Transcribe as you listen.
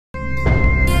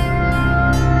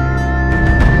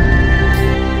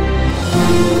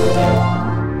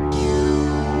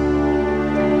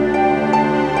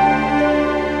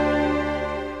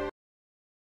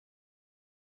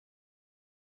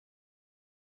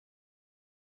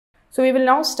So we will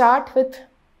now start with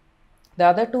the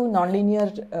other two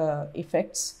nonlinear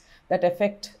effects that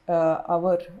affect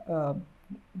our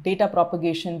data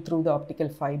propagation through the optical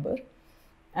fiber.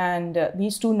 And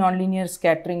these two nonlinear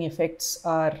scattering effects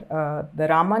are the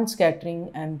Raman scattering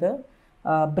and the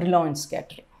Brillouin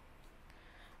scattering.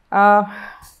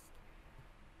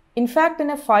 In fact, in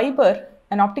a fiber,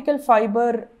 an optical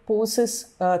fiber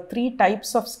poses three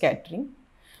types of scattering.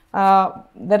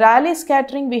 The Rayleigh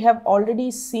scattering we have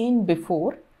already seen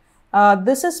before.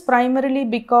 This is primarily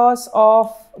because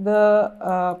of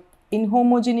the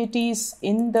inhomogeneities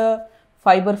in the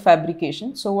fiber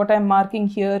fabrication. So what I am marking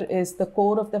here is the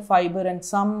core of the fiber and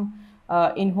some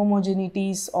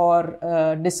inhomogeneities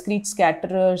or discrete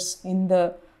scatterers in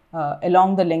the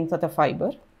along the length of the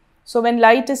fiber. So when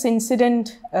light is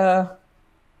incident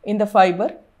in the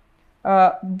fiber,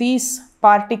 these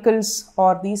particles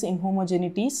or these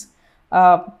inhomogeneities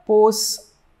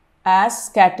pose as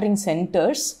scattering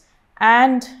centers,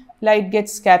 and light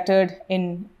gets scattered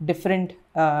in different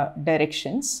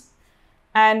directions.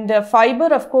 And fiber,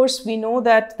 of course, we know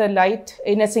that the light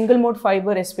in a single mode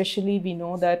fiber especially, we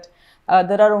know that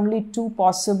there are only two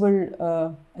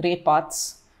possible ray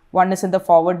paths. One is in the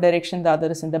forward direction, the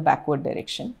other is in the backward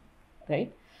direction,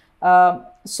 right?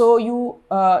 So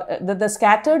the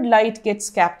scattered light gets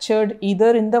captured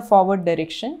either in the forward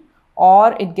direction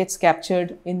or it gets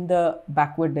captured in the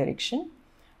backward direction.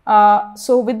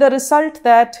 So with the result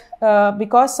that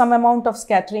because some amount of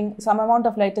scattering, some amount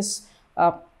of light is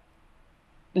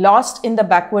lost in the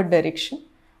backward direction,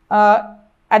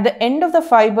 at the end of the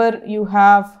fiber you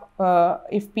have,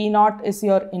 if P0 is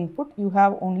your input, you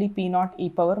have only P0 e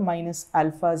power minus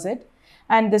alpha z,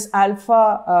 and this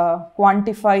alpha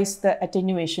quantifies the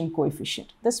attenuation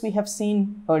coefficient. This we have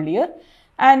seen earlier,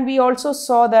 and we also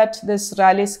saw that this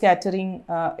Rayleigh scattering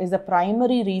is the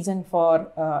primary reason for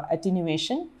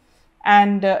attenuation,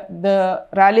 and the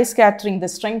Rayleigh scattering, the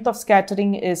strength of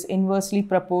scattering is inversely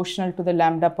proportional to the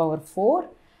lambda power 4,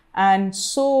 and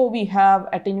so we have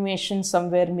attenuation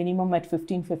somewhere minimum at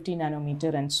 1550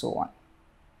 nanometer and so on.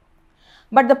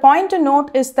 But the point to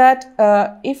note is that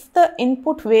if the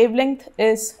input wavelength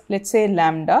is, let's say,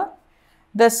 lambda,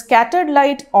 the scattered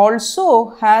light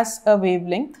also has a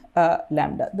wavelength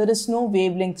lambda. There is no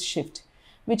wavelength shift,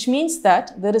 which means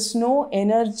that there is no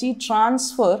energy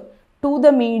transfer to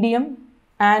the medium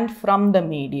and from the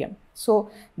medium.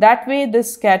 So that way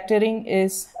this scattering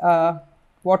is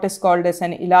what is called as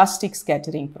an elastic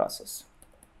scattering process.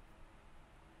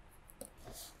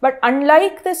 But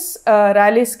unlike this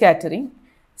Rayleigh scattering,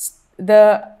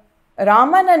 the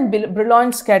Raman and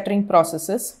Brillouin scattering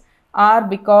processes are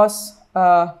because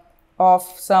of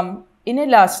some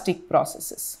inelastic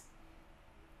processes.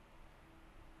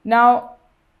 Now,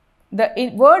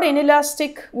 the word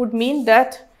inelastic would mean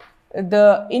that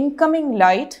the incoming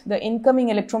light, the incoming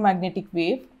electromagnetic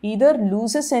wave, either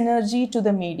loses energy to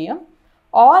the medium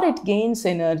or it gains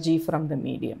energy from the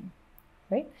medium,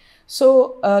 right?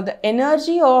 So the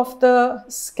energy of the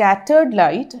scattered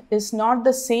light is not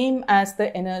the same as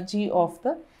the energy of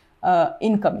the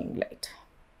incoming light.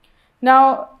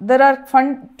 Now, there are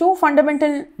two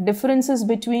fundamental differences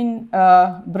between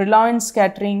Brillouin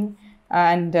scattering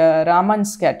and Raman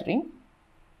scattering.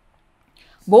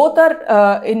 Both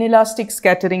are inelastic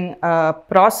scattering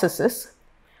processes,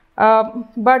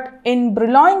 but in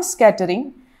Brillouin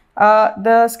scattering,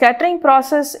 the scattering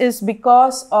process is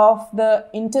because of the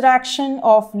interaction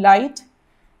of light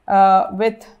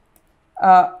with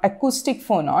acoustic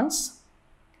phonons.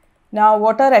 Now,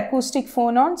 what are acoustic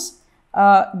phonons?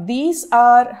 These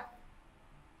are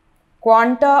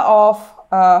quanta of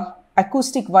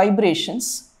acoustic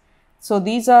vibrations. So,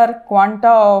 these are quanta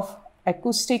of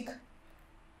acoustic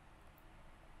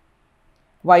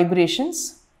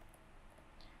vibrations,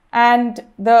 and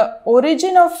the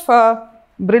origin of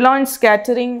Brillouin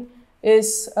scattering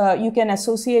is you can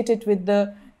associate it with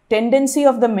the tendency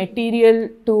of the material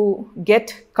to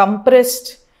get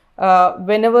compressed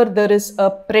whenever there is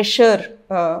a pressure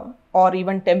or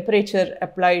even temperature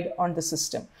applied on the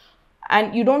system.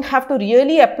 And you don't have to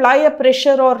really apply a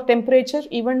pressure or temperature,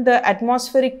 even the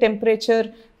atmospheric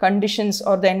temperature conditions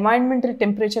or the environmental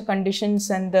temperature conditions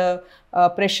and the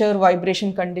pressure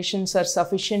vibration conditions are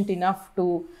sufficient enough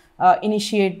to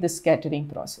initiate this scattering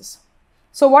process.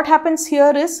 So what happens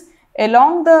here is,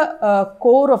 along the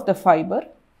core of the fiber,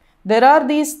 there are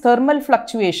these thermal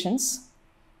fluctuations,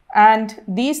 and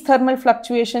these thermal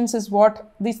fluctuations is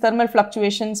what, these thermal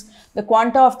fluctuations, the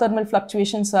quanta of thermal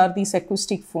fluctuations are these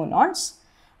acoustic phonons.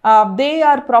 They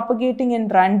are propagating in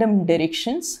random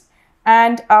directions,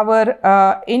 and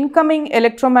our incoming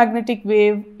electromagnetic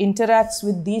wave interacts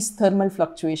with these thermal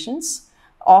fluctuations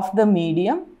of the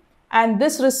medium, and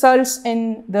this results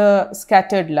in the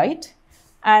scattered light,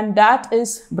 and that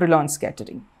is Brillouin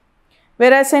scattering.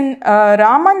 Whereas in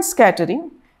Raman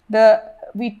scattering,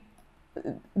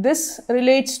 this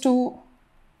relates to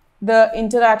the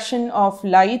interaction of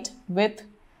light with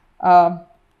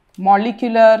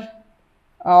molecular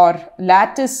or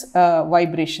lattice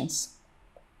vibrations.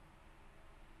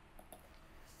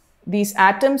 These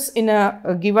atoms in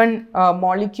a given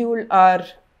molecule are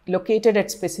located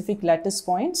at specific lattice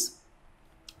points,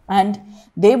 and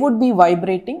they would be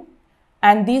vibrating,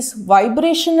 and these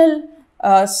vibrational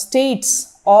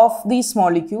states of these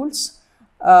molecules,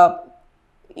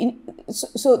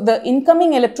 so the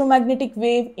incoming electromagnetic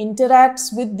wave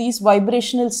interacts with these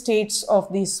vibrational states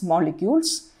of these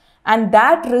molecules, and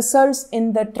that results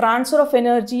in the transfer of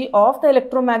energy of the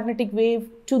electromagnetic wave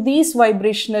to these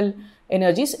vibrational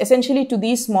energies, essentially to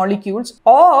these molecules.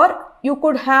 Or you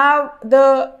could have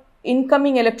the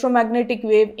incoming electromagnetic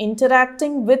wave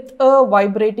interacting with a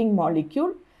vibrating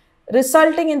molecule,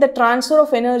 resulting in the transfer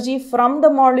of energy from the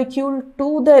molecule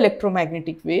to the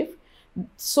electromagnetic wave,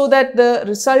 so that the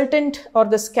resultant or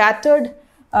the scattered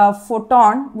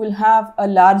photon will have a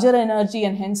larger energy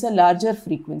and hence a larger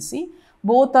frequency.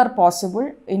 Both are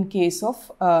possible in case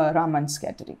of Raman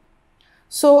scattering.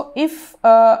 So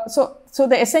so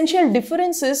the essential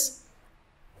difference is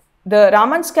the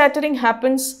Raman scattering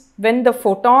happens when the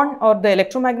photon or the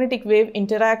electromagnetic wave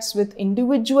interacts with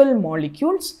individual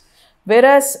molecules,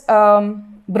 whereas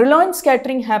Brillouin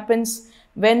scattering happens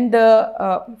when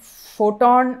the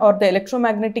photon or the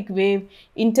electromagnetic wave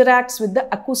interacts with the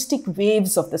acoustic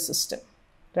waves of the system,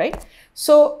 right?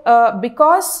 So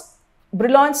because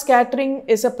Brillouin scattering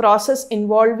is a process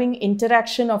involving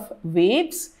interaction of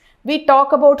waves, we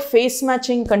talk about phase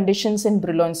matching conditions in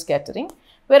Brillouin scattering,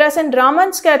 whereas in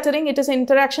Raman scattering it is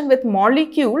interaction with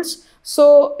molecules,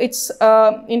 so it's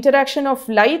interaction of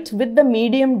light with the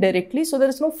medium directly, so there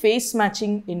is no phase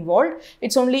matching involved,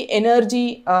 it's only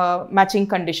energy matching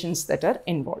conditions that are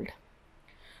involved.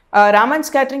 Raman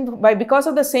scattering, because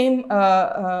of the same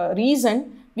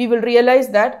reason, we will realize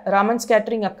that Raman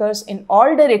scattering occurs in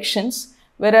all directions,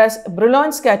 whereas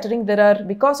Brillouin scattering,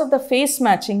 because of the phase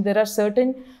matching, there are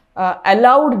certain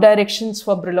allowed directions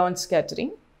for Brillouin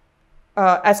scattering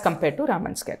as compared to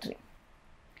Raman scattering.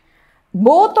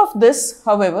 Both of this,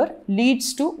 however,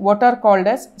 leads to what are called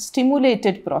as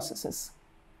stimulated processes.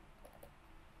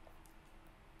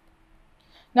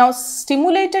 Now,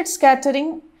 stimulated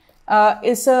scattering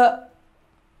is a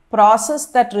process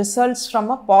that results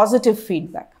from a positive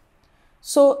feedback.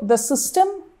 So, the system,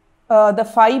 the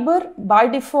fiber by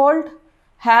default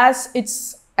has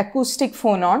its acoustic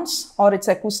phonons or its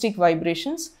acoustic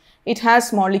vibrations. It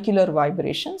has molecular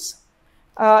vibrations.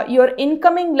 Your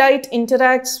incoming light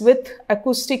interacts with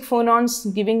acoustic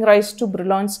phonons, giving rise to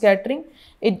Brillouin scattering.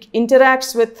 It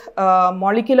interacts with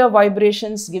molecular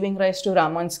vibrations, giving rise to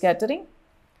Raman scattering.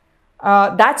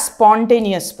 That's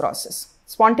spontaneous process.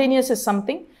 Spontaneous is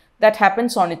something that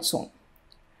happens on its own.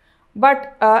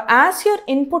 But as your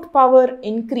input power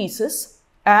increases,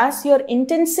 as your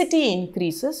intensity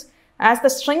increases, as the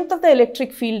strength of the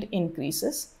electric field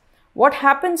increases, what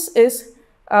happens is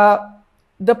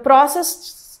the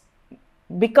process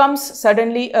becomes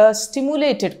suddenly a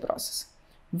stimulated process,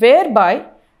 whereby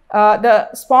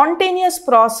the spontaneous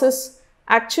process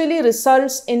actually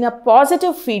results in a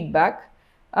positive feedback,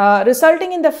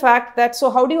 resulting in the fact that, so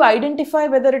how do you identify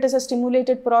whether it is a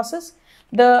stimulated process?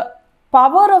 The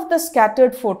power of the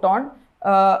scattered photon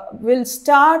will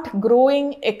start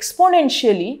growing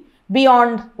exponentially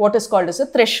beyond what is called as a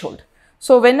threshold.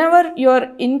 So whenever your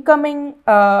incoming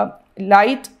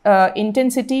light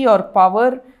intensity or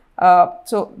power,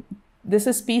 so this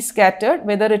is P scattered,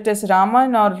 whether it is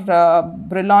Raman or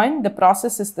Brillouin, the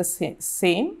process is the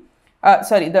same,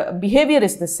 the behavior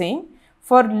is the same.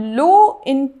 For low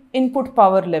input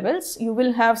power levels, you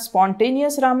will have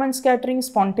spontaneous Raman scattering,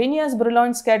 spontaneous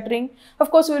Brillouin scattering.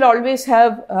 Of course, we will always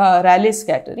have Rayleigh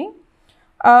scattering.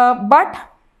 But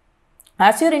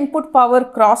as your input power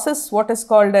crosses what is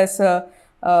called as a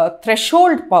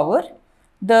threshold power,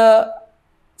 the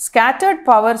scattered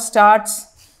power starts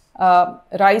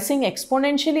rising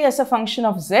exponentially as a function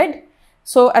of Z.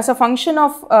 So, as a function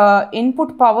of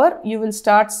input power, you will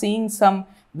start seeing some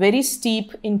very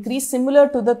steep increase similar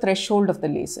to the threshold of the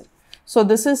laser. So,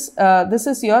 this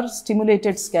is your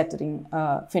stimulated scattering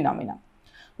phenomena.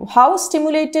 How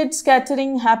stimulated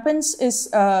scattering happens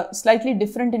is slightly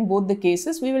different in both the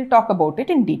cases. We will talk about it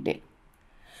in detail.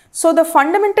 So, the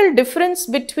fundamental difference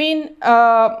between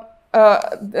the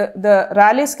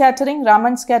Rayleigh scattering,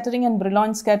 Raman scattering and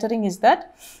Brillouin scattering is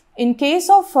that in case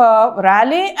of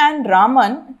Rayleigh and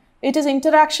Raman, it is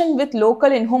interaction with local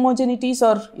inhomogeneities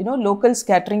or local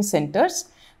scattering centers.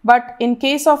 But in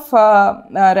case of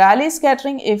Rayleigh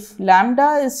scattering, if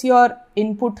lambda is your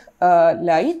input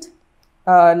light,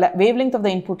 wavelength of the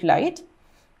input light,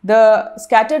 the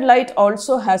scattered light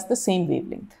also has the same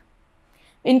wavelength.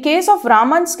 In case of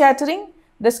Raman scattering,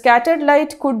 the scattered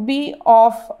light could be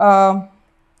of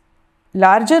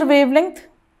larger wavelength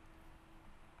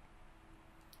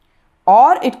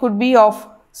or it could be of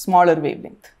smaller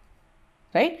wavelength,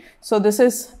 right? So, this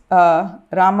is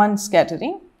Raman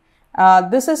scattering.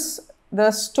 This is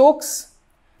the Stokes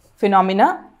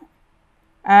phenomena,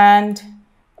 and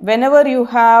whenever you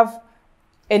have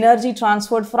energy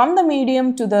transferred from the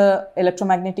medium to the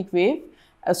electromagnetic wave,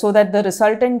 so that the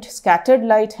resultant scattered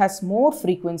light has more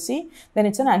frequency, then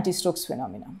it's an anti-Stokes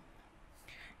phenomenon.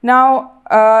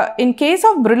 Now, in case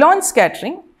of Brillouin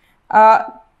scattering,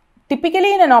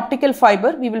 typically in an optical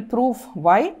fiber, we will prove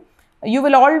why. You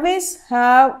will always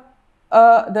have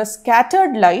the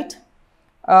scattered light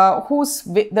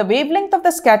the wavelength of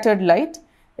the scattered light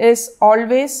is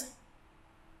always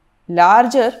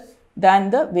larger than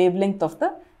the wavelength of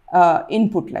the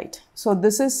input light. So,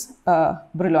 this is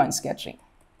Brillouin scattering.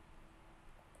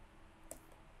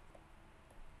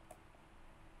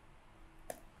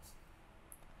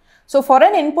 So, for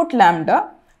an input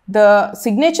lambda, the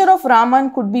signature of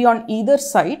Raman could be on either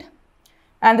side,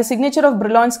 and the signature of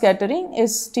Brillouin scattering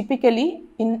is typically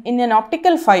in an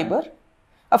optical fiber.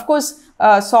 Of course,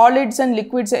 solids and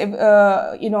liquids,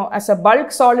 as a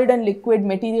bulk solid and liquid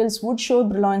materials would show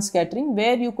Brillouin scattering,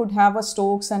 where you could have a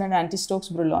Stokes and an anti-Stokes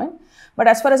Brillouin. But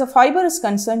as far as a fiber is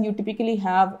concerned, you typically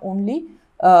have only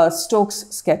Stokes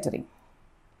scattering.